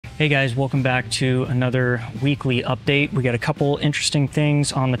Hey guys, welcome back to another weekly update. We got a couple interesting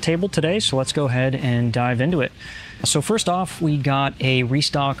things on the table today, so let's go ahead and dive into it. So first off, we got a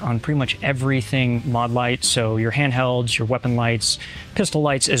restock on pretty much everything Modlite, so your handhelds, your weapon lights, pistol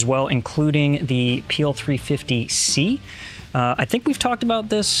lights as well, including the PL350C. I think we've talked about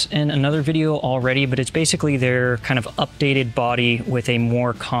this in another video already, but it's basically their kind of updated body with a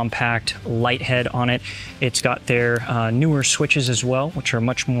more compact light head on it. It's got their newer switches as well, which are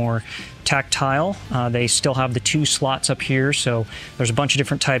much more tactile. They still have the 2 slots up here, so there's a bunch of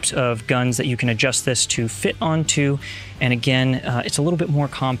different types of guns that you can adjust this to fit onto. And again, it's a little bit more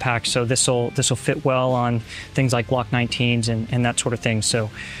compact, so this will fit well on things like Glock 19s and that sort of thing. So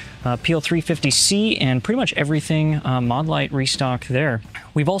PL350C and pretty much everything Modlite restock there.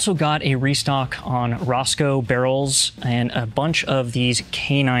 We've also got a restock on Rosco barrels and a bunch of these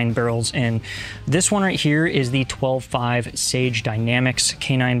K9 barrels. And this one right here is the 12.5 Sage Dynamics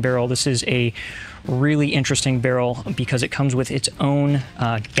K9 barrel. This is a really interesting barrel because it comes with its own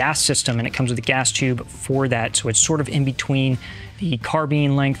gas system, and it comes with a gas tube for that. So it's sort of in between the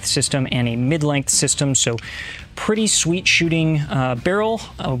carbine length system and a mid-length system. So pretty sweet shooting barrel.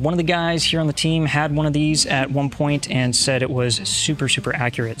 One of the guys here on the team had one of these at one point and said it was super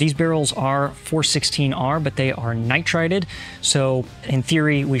accurate. These barrels are 416R, but they are nitrided. So in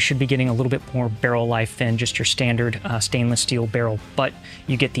theory, we should be getting a little bit more barrel life than just your standard stainless steel barrel, but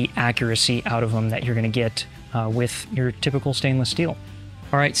you get the accuracy out of them that you're gonna get with your typical stainless steel.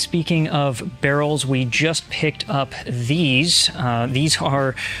 All right, speaking of barrels, we just picked up these. These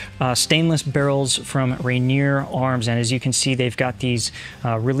are stainless barrels from Rainier Arms, and as you can see, they've got these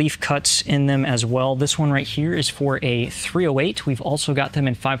relief cuts in them as well. This one right here is for a 308. We've also got them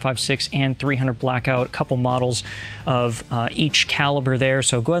in 5.56 and 300 blackout, a couple models of each caliber there.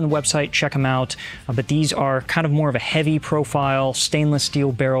 So go ahead on the website, check them out. But these are kind of more of a heavy profile stainless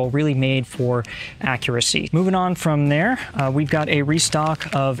steel barrel, really made for accuracy. Moving on from there, we've got a restock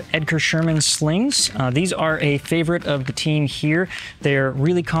of Edgar Sherman Slings. These are a favorite of the team here. They're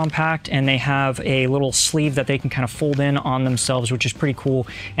really compact and they have a little sleeve that they can kind of fold in on themselves, which is pretty cool,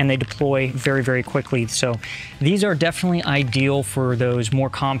 and they deploy very quickly. So these are definitely ideal for those more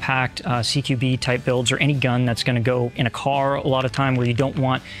compact CQB type builds, or any gun that's going to go in a car a lot of time, where you don't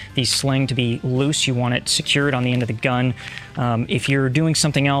want the sling to be loose. You want it secured on the end of the gun. If you're doing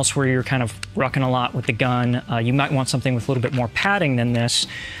something else where you're kind of rucking a lot with the gun, you might want something with a little bit more padding than this.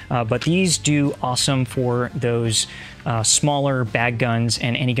 But these do awesome for those smaller bag guns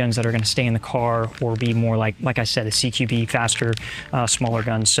and any guns that are going to stay in the car or be more like I said, a CQB, faster, smaller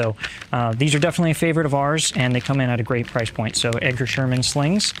guns. So these are definitely a favorite of ours, and they come in at a great price point. So Edgar Sherman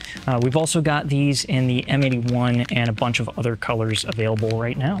Slings. We've also got these in the M81 and a bunch of other colors available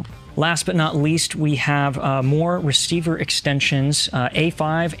right now. Last but not least, we have more receiver extensions,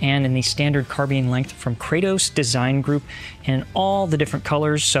 A5 and in the standard carbine length from Kratos Design Group in all the different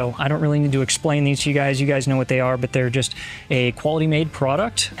colors. So I don't really need to explain these to you guys. You guys know what they are, but they're just a quality made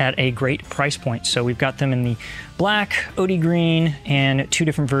product at a great price point. So we've got them in the black, OD green, and 2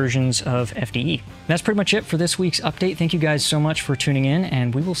 different versions of FDE. That's pretty much it for this week's update. Thank you guys so much for tuning in,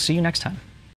 and we will see you next time.